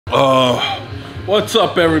What's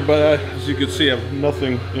up, everybody? As you can see, I have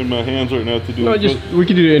nothing in my hands right now to do. No, we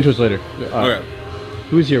can do the intros later. Okay.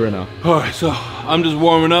 Who's here right now? All right, so I'm just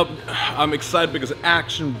warming up. I'm excited because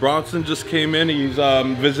Bronson just came in. He's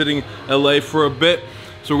visiting LA for a bit,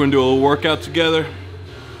 so we're gonna do a little workout together.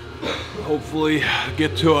 Hopefully,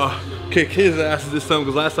 get to kick his ass this time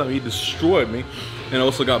because last time he destroyed me. And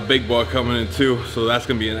also got Big Boy coming in too, so that's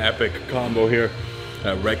gonna be an epic combo here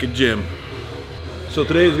at Wreck-It Gym. So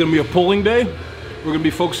today is gonna be a pulling day. We're gonna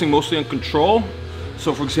be focusing mostly on control.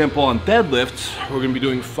 So for example, on deadlifts, we're gonna be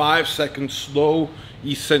doing 5-second slow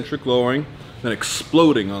eccentric lowering, then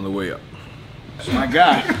exploding on the way up. My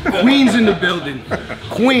God, Queens in the building.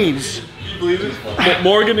 Queens. Can you believe it?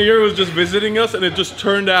 Morgan here was just visiting us and it just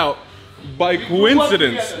turned out by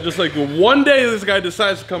coincidence. Just like one day this guy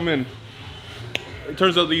decides to come in. It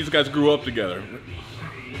turns out these guys grew up together.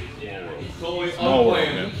 Totally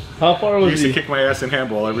unplanned. How far was he? I used to kick my ass in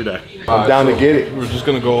handball every day. I'm down to get it. We're just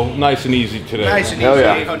gonna go nice and easy today. Nice and easy,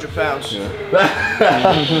 yeah. 800 pounds.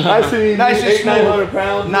 Nice and easy. Nice and 900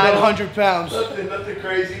 pounds. 900 pounds. Nothing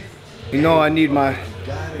crazy. You know, I need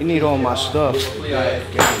all my stuff.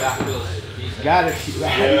 Got it.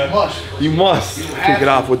 You must kick it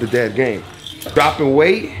off with the dead game. Dropping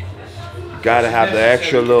weight, you gotta have the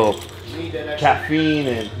extra little caffeine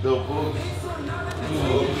and little boost.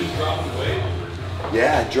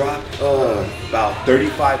 Yeah, I dropped about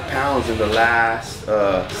 35 pounds in the last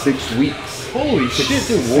 6 weeks. Holy shit,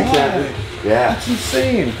 dude! Yeah. That's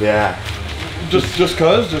insane. Yeah. Just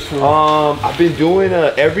cause? Just for I've been doing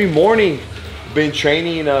every morning. Been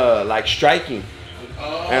training like striking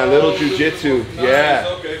and a little jujitsu. Yeah. Nice.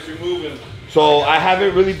 Okay, so you're moving. So I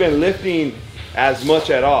haven't really been lifting as much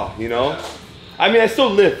at all, you know. I mean, I still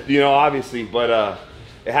lift, you know, obviously, but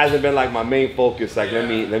it hasn't been like my main focus. Like, let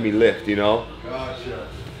me lift, you know. Gotcha.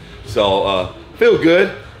 So feel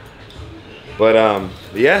good, but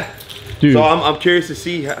yeah. Dude. So I'm curious to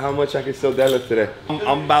see how much I can still deadlift today.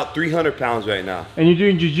 I'm about 300 pounds right now. And you're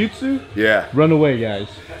doing jiu-jitsu? Yeah. Run away, guys.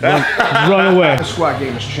 Run away. The squat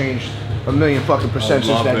game has changed a million fucking percent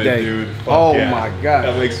since that day. Dude. Oh Yeah. my God.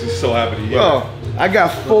 That makes me so happy to hear. Bro, I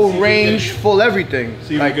got full range, full everything.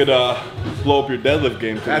 See if we could blow up your deadlift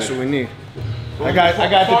game today. That's what we need. I got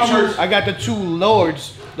the two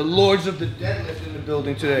lords, the lords of the deadlift in the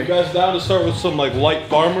building today. You guys down to start with some like light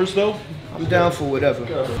farmers though? I'm down for whatever.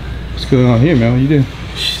 What's going on here, man? What you doing?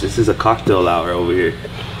 This is a cocktail hour over here.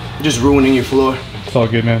 Just ruining your floor. It's all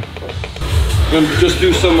good, man. We're gonna just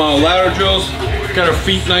do some ladder drills, get our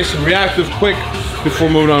feet nice and reactive quick before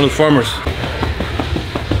moving on to the farmers.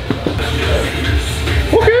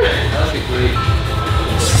 Okay.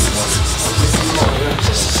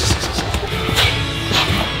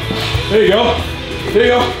 There you go. There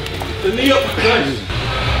you go. The knee up. Nice.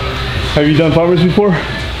 Have you done farmers before?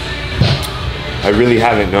 I really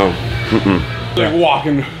haven't, no. Like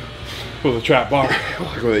walking with a trap bar.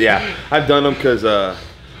 Yeah, I've done them because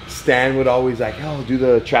Stan would always like, oh, do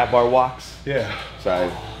the trap bar walks. Yeah.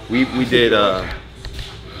 So we did,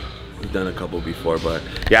 we've done a couple before, but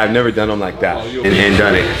yeah, I've never done them like that and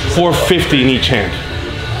done it. 450 in each hand.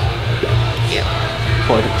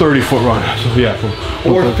 For like a 30-foot run. So yeah, from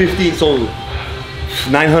 450, so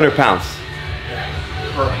 900 pounds.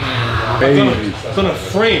 It's on a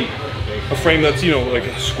frame. A frame that's, you know, like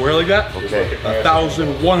a square like that. Okay.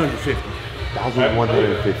 1,150.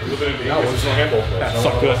 1,150. That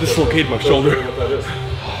sucked. I dislocated my shoulder.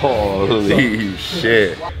 Holy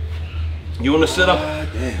shit. You want to set up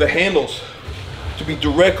the handles to be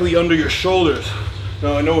directly under your shoulders.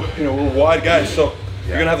 Now I know, you know, we're wide guys, so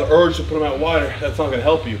you're gonna have the urge to put them out wider. That's not gonna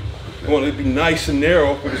help you. You want it to be nice and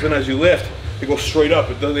narrow because then as you lift, they go straight up.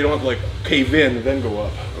 They don't have to like cave in and then go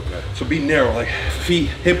up. Okay. So be narrow, like feet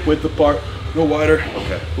hip width apart, no wider.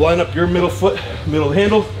 Okay. Line up your middle foot, middle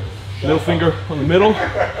handle, middle finger on the middle,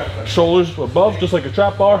 shoulders above, just like a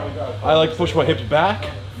trap bar. I like to push my hips back,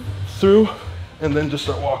 through, and then just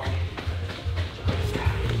start walking.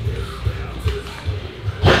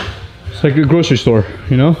 It's like a grocery store,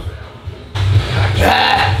 you know?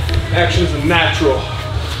 Action's a natural.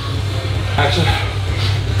 Action.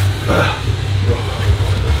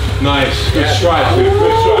 Nice. Good strides, dude.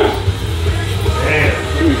 Good strides. Damn.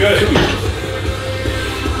 Good.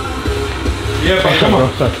 Yeah, but come on.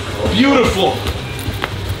 Beautiful.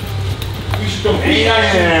 We should go.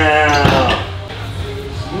 Yeah.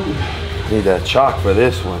 Need that chalk for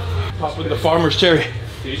this one. Pop with the farmer's cherry.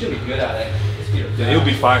 Dude, you should be good at it. Yeah, he'll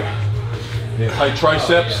be fine. Yeah. Tight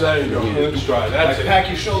triceps. There you go. Good stride. That's it. Pack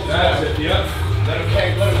your shoulders. That's it. Yep. Let him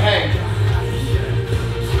hang. Let him hang.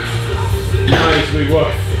 Nice, big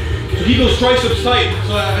boy. So keep those triceps tight,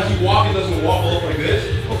 so that as you walk, it doesn't wobble up like this.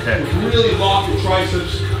 Okay. Okay. Really lock your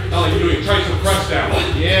triceps. Not like you're doing tricep press down.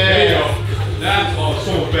 Yeah. There you go. That's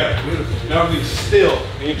so much better. Now everything's still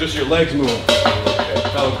and just your legs move. Okay.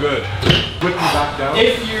 Felt good. Whip me back down.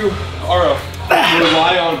 If you are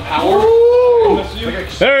rely on power,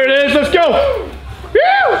 There it is. Let's go.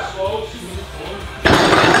 Woo!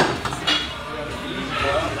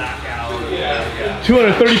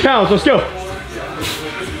 230 pounds. Let's go.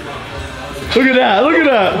 Look at that. Look at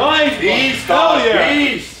that. Nice. Beast. Hell yeah.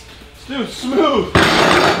 Beast. Dude, smooth.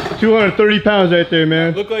 230 pounds right there,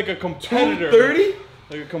 man. Look like a competitor. 230?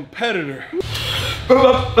 Like a competitor. Hey,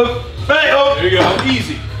 There you go.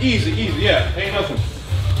 Easy. Easy. Easy. Yeah. Ain't nothing.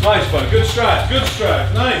 Nice, bud. Good stride. Good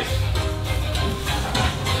stride. Nice.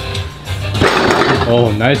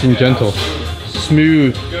 Oh, nice and gentle.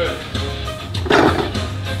 Smooth. Good.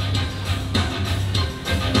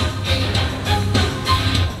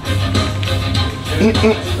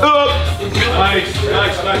 Nice,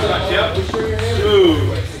 nice, nice, nice. Yep.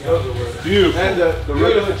 Smooth. Beautiful. And the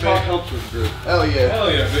regular chalk helps with grip. Hell yeah.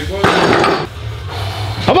 Hell yeah, big boy.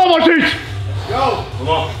 Come on, Martins. Go. Come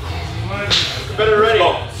on. Better ready.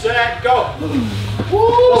 Go. Set. Go.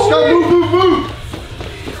 Let's go. Move, move, move.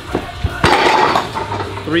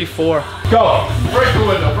 3, 4. Go. Break the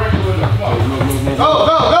window. Break the window. Come on. Go,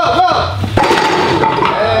 go, go, go.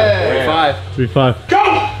 Hey. 3, 5. Go!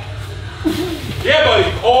 Yeah, buddy.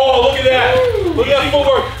 Oh, look at that. Look at that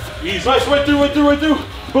footwork. Easy. Nice. Right through, right through, right through.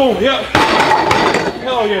 Boom. Yep.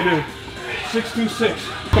 Hell yeah, dude. 626.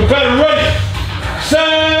 Competitor ready.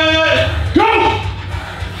 Set. Go!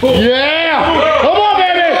 Boom. Yeah! Boom. Come on,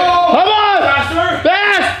 baby! Come on! Faster.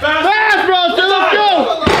 Fast! Fast, Bronson! Let's go!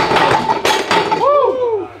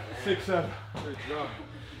 Woo! 6, 7.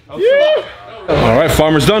 All right,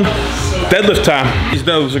 farmer's done. Deadlift time. These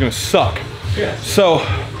deadlifts are gonna suck. So,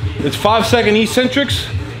 it's 5-second eccentrics,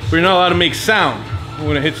 but you're not allowed to make sound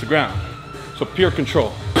when it hits the ground. So pure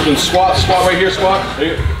control. Then squat, squat right here, squat.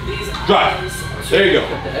 There you go. Drive. There you go.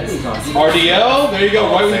 RDL, there you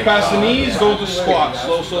go. Right when you pass the knees, go to squat.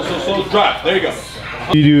 Slow, slow, slow, slow. Drive. There you go.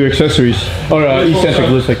 You do accessories or eccentric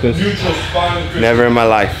lifts like this? Neutral spine. Never in my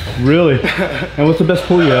life. Really? And what's the best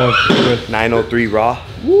pull you have? 903 raw.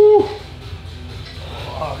 Woo!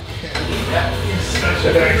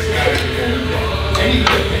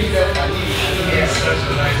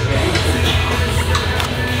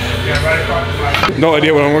 No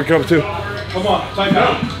idea what I'm working up to. Come on, tight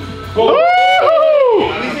down. Go.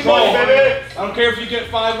 Control. I don't care if you get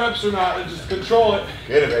 5 reps or not, just control it.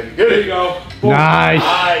 Get it, baby. Get There it. you go. Boom. Nice.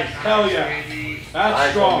 Nice. Hell yeah. That's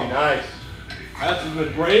Nice, strong. homie, nice. That's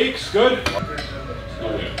good. Breaks. Good.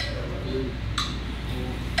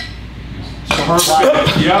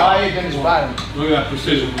 Yeah. Quiet and violent. Look at that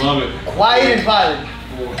precision. Love it. Quiet and violent.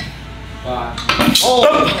 4, 5.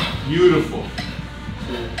 Oh. Beautiful.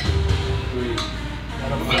 2, 3.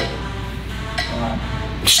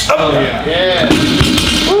 Hell yeah. Yeah.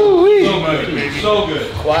 So good. So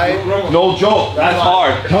good. Quiet. No joke. That's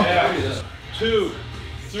hard. Yeah. 2,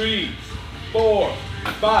 3, 4,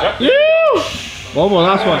 5. Woo! One more,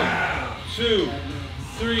 last one. 2,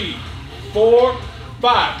 3, 4,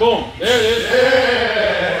 5. Boom. There it is.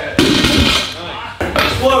 Yeah. Nice.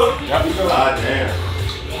 Explode. God damn.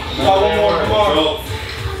 Got one more. Come on.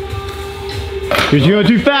 Because you're going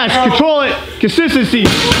too fast. Control it. Consistency.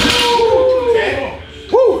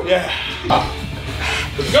 Woo. Yeah.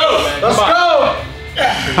 Let's go. Let's go.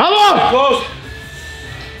 Come on. Close.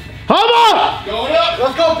 Come on. Going up.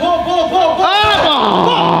 Let's go. Pull, pull, pull, pull.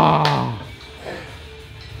 Ah.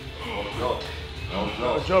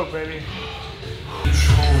 No joke, baby.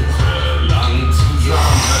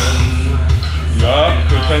 Yup.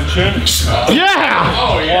 Good tension. Yeah.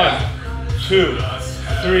 Oh yeah. 1, 2,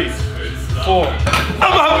 3, 4.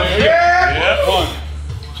 Yeah. 1,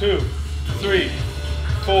 2, 3,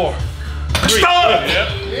 4. 3. Stop. Yep.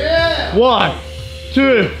 Yeah. 1,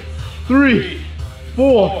 2, 3,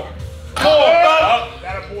 4. 4.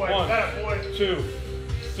 That a boy. 1, That a boy. 2,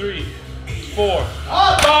 3, 4,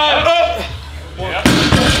 Up. 5. Up. Yep.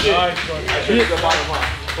 Nice. Should have the bottom one.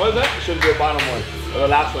 What is that? Should have the bottom one. Or the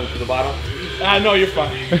last one to the bottom. No, you're fine.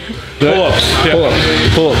 Pull-ups.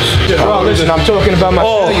 Pull-ups. Pull-ups. Bro, listen, I'm talking about my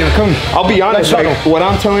failure. Come. I'll be honest, Let's like, go. what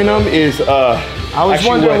I'm telling them is, I was actually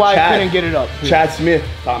wondering what why I Chad- couldn't get it up. Chad Smith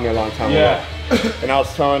taught me a long time Yeah. ago. And I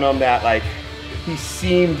was telling him that, like, he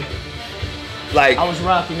seemed like, I was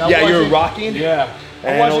rocking. I yeah, you're wasn't rocking. Yeah.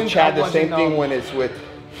 And I know Chad, the same thing when it's with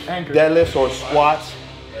anchored. deadlifts or squats.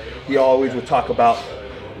 He always would talk about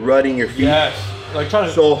rutting your feet. Yes. Like trying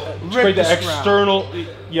to So, create the this ground. external, rip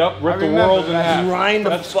the remember world in that. half. grind the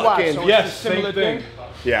That's squat, fucking, so it's Yes, a similar same thing. thing.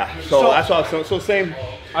 Yeah. So that's what I was, so same.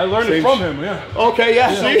 I learned it from him. Yeah. Okay.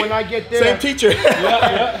 Yeah. So See? when I get there, Same teacher.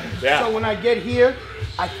 Yeah. So when I get here,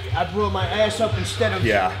 I brought my ass up instead of.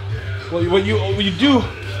 Yeah. Well, what you do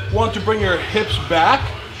want to bring your hips back,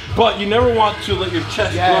 but you never want to let your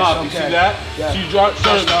chest drop. You see that? Yes. So you try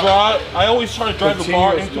to draw. I always try to drive the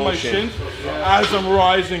bar Continuous into my motion. shins as I'm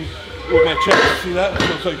rising with my chest. See that?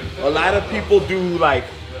 So it's like A lot of people do like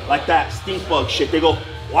that stink bug shit. They go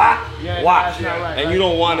whack, Yeah, whack, that's not right, and right? you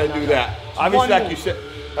don't want to do that. Obviously, One like move. you said,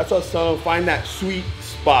 that's what I was telling them, find that sweet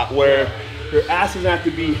spot where your ass doesn't have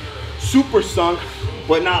to be super sunk,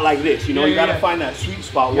 but not like this. You know, you gotta find that sweet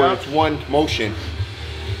spot where it's one motion.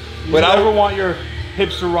 but I never want your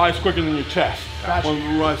hips to rise quicker than your chest Gotcha.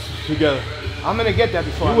 when we rise together. I'm gonna get that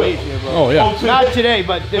before I leave here, bro. Oh yeah. Not today,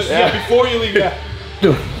 but this. Yeah, before you leave. Yeah.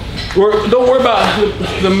 Don't worry about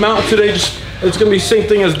the mount today. Just it's gonna be the same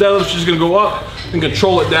thing as deadlifts. Just gonna go up and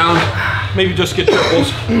control it down. Maybe just get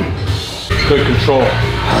triples. Good control.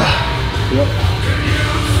 Yep.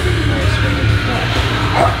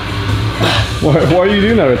 Why are you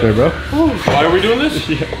doing that right there, bro? Why are we doing this?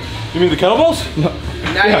 You mean the kettlebells?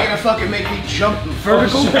 Now you're gonna fucking make me jump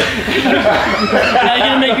vertical. Now you're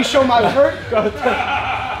gonna make me show my vert.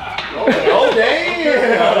 Oh damn!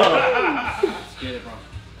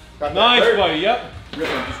 Nice, buddy. Yep.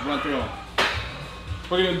 Just run through them.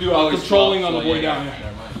 We're gonna do controlling on the way down.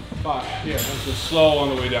 Yeah. 5. Yeah. That's just slow on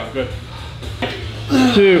the way down. Good.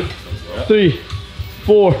 2, 3,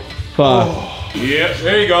 4, 5. Yeah.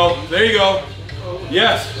 There you go. There you go.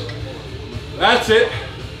 Yes. That's it.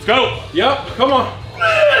 Let's go. Yep. Come on.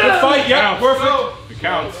 Good fight. Yeah. Perfect. It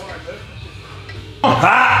counts.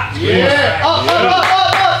 Yeah.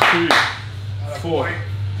 Up. 3, 4,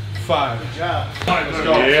 5. Let's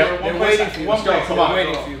go. They're waiting for you. Let's go. Come on. They're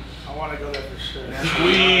waiting for you.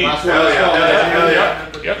 Squeeze. Hell yeah.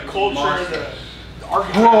 Yep. Culture.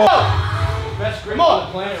 Best grip on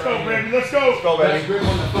the planet. Let's go, baby. Let's go. Let's go, baby.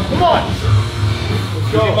 Come on.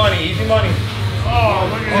 Easy money, easy money. Oh,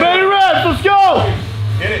 look at Many reps, let's go!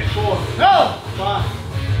 Hit it. 4. No. 5.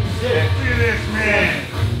 Look at this, man.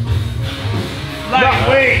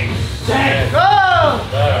 Lightweight. Go.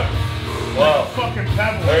 12, Fucking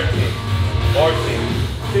pebble. 13, 14,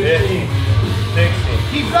 15,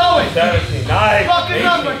 16, Keep going. 17, 9, Fucking 18,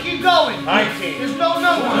 number. Keep going. 19, There's no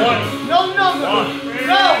number. 20, No number. 1, Go. 2,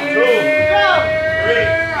 Go.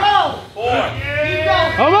 3, Go. 4, Keep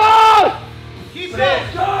going. Come on! Keep going.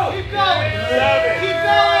 Keep going. 7, Keep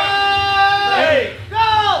going. 8, Go.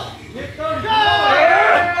 Go.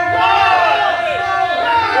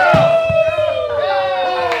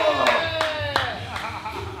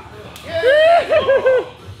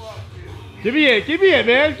 Give me it,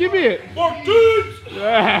 man, give me it. More dudes.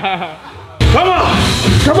 Yeah. Come on.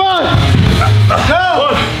 Come on! Go.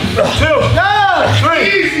 2, Go. 3,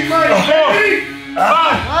 Easy money, 4, baby.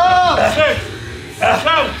 5, Go. 6,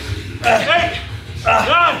 7, 8,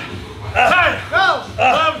 9, 10, Go.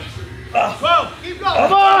 11, 12, Keep going.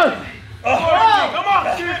 Come on! 14, come on.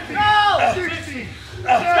 Go. 60,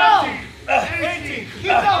 Go. 18, Keep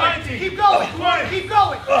going. Keep going. Keep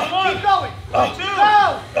going. Keep going. 2,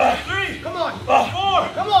 Go. 3, Come on. 4,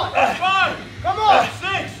 Come on. 5, Come on. 6,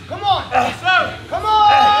 Come on. 7, Come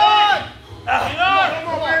on. 9,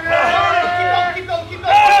 Keep going. Keep going. Keep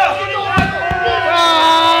going.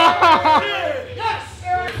 Yes.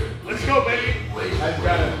 Let's go, baby.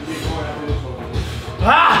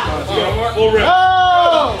 full rip.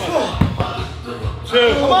 Go.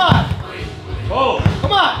 2, Come on. hold,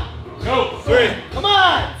 Come on. go, 3, Come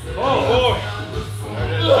on. hold, 4,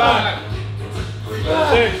 5,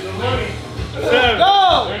 6, 7,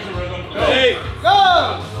 Go. there's the rhythm, 8,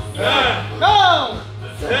 Go. 9, Go.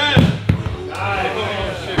 10.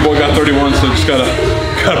 Boy got 31, so just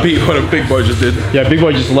gotta beat what a big boy just did. Yeah, big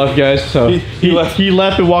boy just left, guys. So he left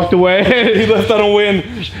and walked away. He left on a win.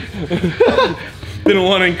 Didn't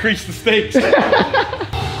want to increase the stakes. 2,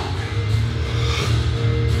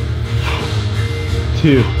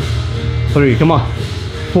 3, come on.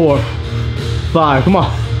 4, 5, come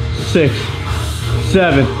on. 6,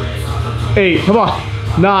 7, 8, come on.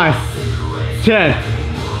 9, 10,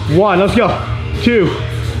 1, let's go. 2,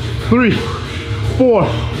 3, 4,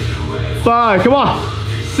 5, come on.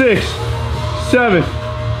 6, 7,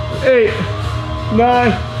 8,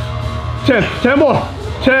 9, 10. 10 more.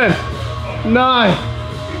 10, 9,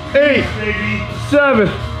 8, 7,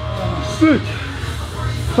 6,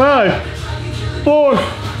 5, 4,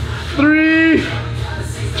 3,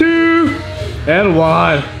 2, and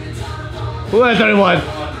 1. Well, that's 31.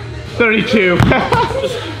 32.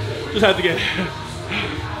 Just had to get.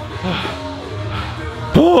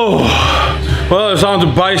 Oh, well, it's on to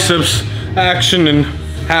biceps action, and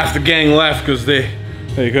half the gang left because they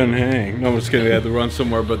couldn't hang. No, I'm just kidding. They had to run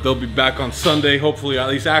somewhere, but they'll be back on Sunday. Hopefully, at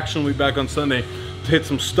least Action will be back on Sunday to hit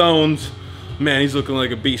some stones. Man, he's looking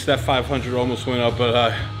like a beast. That 500 almost went up,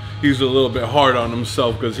 but he was a little bit hard on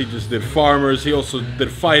himself because he just did farmers. He also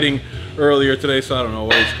did fighting earlier today, so I don't know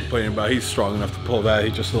what he's complaining about. He's strong enough to pull that.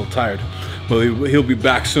 He's just a little tired. But he'll be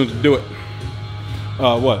back soon to do it.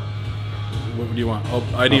 What? What do you want? Oh,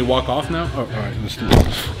 I need to walk off now? Oh, all right, let's do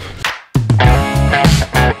it.